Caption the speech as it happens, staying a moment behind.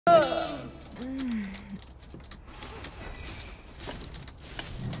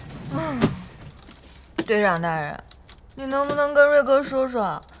队长大人，你能不能跟瑞哥说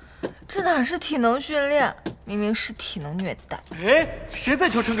说，这哪是体能训练，明明是体能虐待。哎，谁在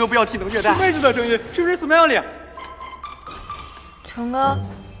求成哥不要体能虐待？妹子的声音是不是 Smiley？ 成哥，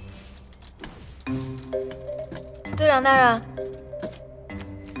队长大人，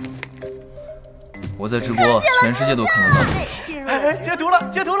我在直播，全世界都看得到。哎，截图了，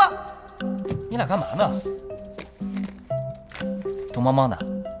截图了！你俩干嘛呢？躲猫猫呢？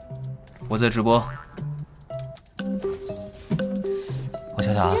我在直播。我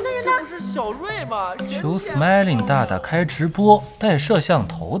瞧瞧啊，这不是小瑞吗？求 Smiling 大大开直播带摄像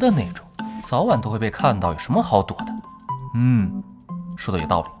头的那种，早晚都会被看到，有什么好躲的？说的有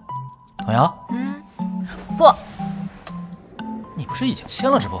道理。童瑶，不，你不是已经签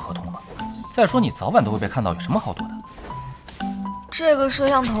了直播合同了吗？再说你早晚都会被看到，有什么好躲的？这个摄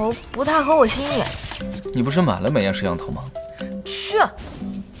像头不太合我心意。你不是买了美颜摄像头吗？去，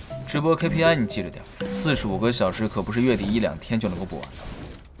直播 KPI 你记着点，45个小时可不是月底1-2天就能够补完的，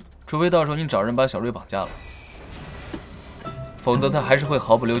除非到时候你找人把小瑞绑架了，否则他还是会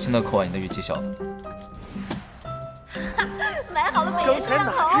毫不留情地扣完你的月绩效的。买好了美颜摄像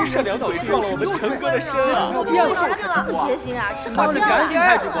头，真是两脚撞了我们成哥的身啊！别生气了，不贴心啊，吃好赶紧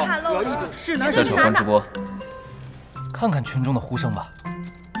开直播，我要一种是男在场关直播，看看群众的呼声吧。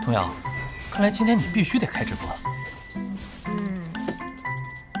童瑶，看来今天你必须得开直播。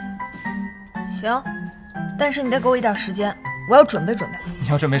行，但是你得给我一点时间，我要准备准备。你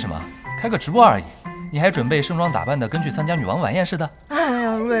要准备什么？开个直播而已，你还准备盛装打扮的跟去参加女王晚宴似的？哎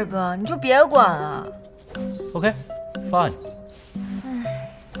呀，瑞哥，你就别管了。OK， fine。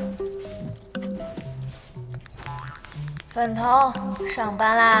粉头，上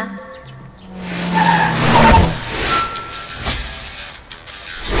班啦！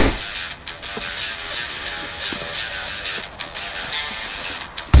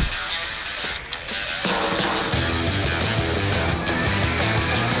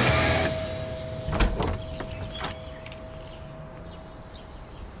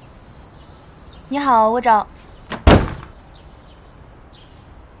你好，我找。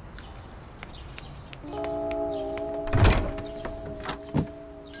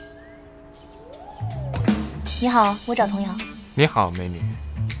你好，我找童瑶。你好，美女。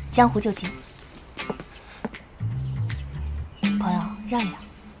江湖救急。朋友，让一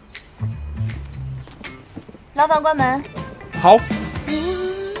让。老板关门。好。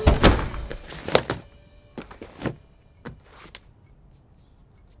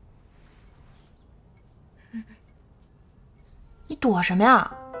你躲什么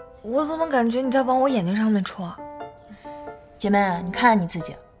呀？我怎么感觉你在往我眼睛上面戳？姐妹，你看你自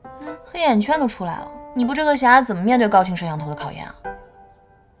己，黑眼圈都出来了。你不这个匣怎么面对高清摄像头的考验啊？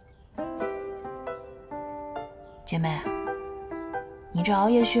姐妹，你这熬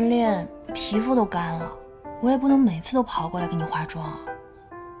夜训练，皮肤都干了，我也不能每次都跑过来给你化妆啊。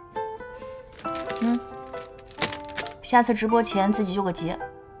下次直播前自己救个急。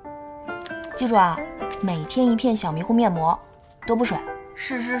记住啊，每天1片小迷糊面膜，多补水。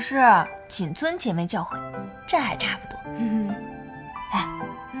是，谨遵姐妹教诲。这还差不多。哎，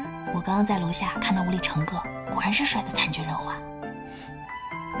我刚刚在楼下看到屋里成哥，果然是帅得惨绝人寰。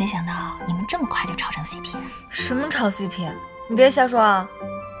没想到你们这么快就炒成 CP 了。什么炒 CP？ 你别瞎说啊！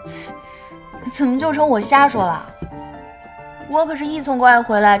怎么就成我瞎说了？我可是一从国外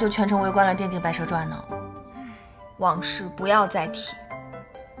回来就全程围观了《电竞白蛇传》呢。往事不要再提。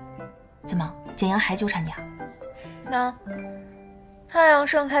怎么，简阳还纠缠你啊？那太阳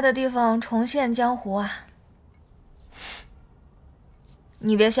盛开的地方重现江湖啊！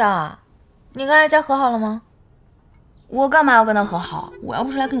你别笑啊！你跟哀家和好了吗？我干嘛要跟他和好？我要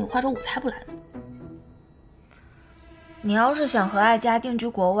不是来跟你化妆，我才不来呢。你要是想和哀家定居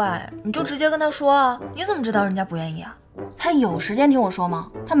国外，你就直接跟他说啊！你怎么知道人家不愿意啊？他有时间听我说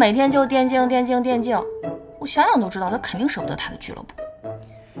吗？他每天就电竞，我想想都知道，他肯定舍不得他的俱乐部。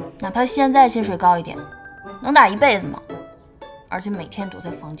哪怕现在薪水高一点，能打一辈子吗？而且每天躲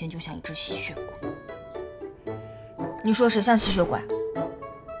在房间就像一只吸血鬼。你说谁像吸血鬼？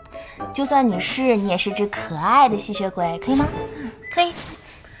就算你是，你也是只可爱的吸血鬼，可以吗？可以。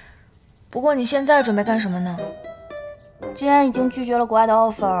不过你现在准备干什么呢？既然已经拒绝了国外的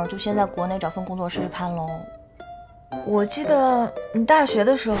offer， 就先在国内找份工作试试看喽。我记得你大学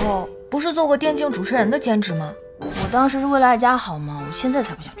的时候不是做过电竞主持人的兼职吗？我当时是为了爱家好嘛，我现在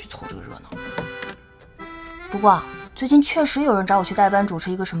才不想去凑这个热闹。不过最近确实有人找我去代班主持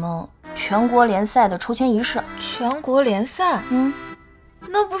一个什么全国联赛的抽签仪式。全国联赛？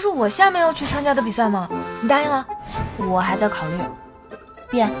那不是我下面要去参加的比赛吗？你答应了？我还在考虑。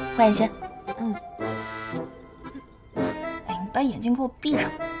闭眼，换眼线。哎，你把眼睛给我闭上。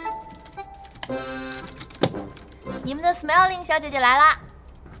你们的 Smiling 小姐姐来啦！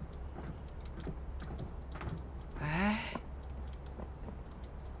哎，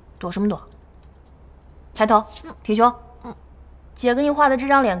躲什么躲？抬头，挺胸。姐给你画的这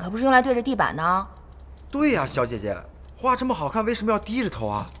张脸可不是用来对着地板的啊。对呀，小姐姐，画这么好看，为什么要低着头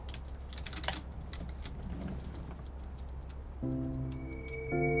啊？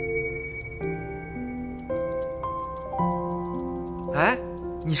哎，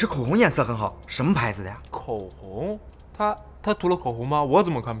你这口红颜色很好，什么牌子的呀？口红？他涂了口红吗？我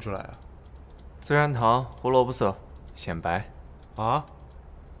怎么看不出来啊？自然堂胡萝卜色，显白。啊？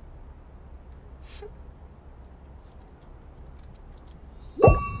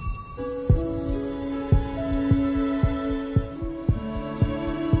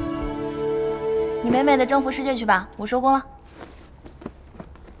你美美的征服世界去吧，我收工了。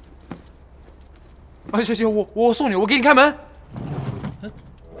啊，行，我送你，我给你开门。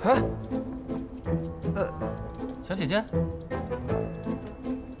小姐姐，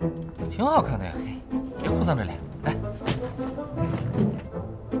挺好看的呀，别哭丧着脸，来。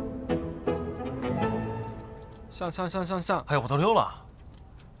上，哎呦，我都溜了。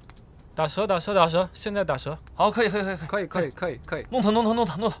打蛇，现在打蛇。好，可以，弄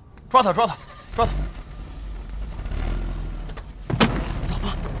他，抓他！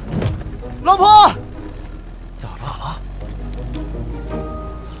老婆，咋了？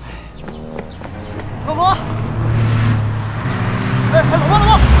老婆！哎，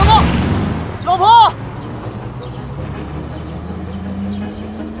老婆！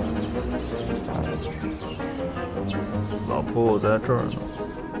老婆，我在这儿呢。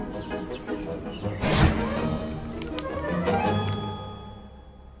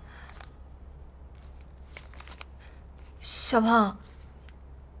小胖，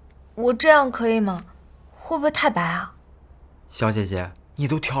我这样可以吗？会不会太白啊？小姐姐，你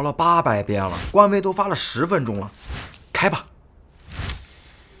都调了800遍了，官微都发了10分钟了，开吧。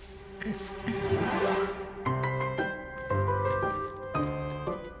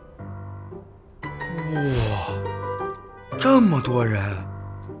哇，这么多人，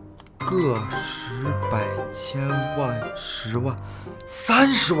个10、100、千万、10万、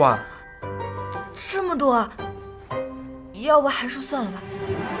30万，这么多啊！要不还是算了吧。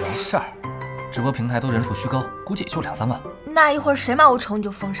没事儿，直播平台都人数虚高，估计也就2、3万。那一会儿谁骂我丑你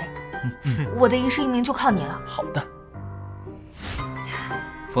就封谁。我的一世一名就靠你了。好的。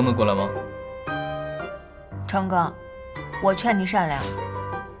风能过来吗？成哥，我劝你善良。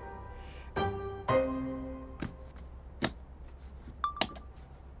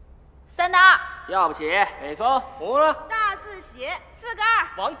3打2，要不起，北风红了，大字血4个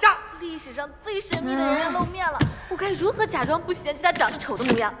2，王炸。历史上最神秘的人要露面了，我该如何假装不嫌弃他长得丑的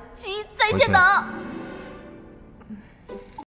模样？急在线等。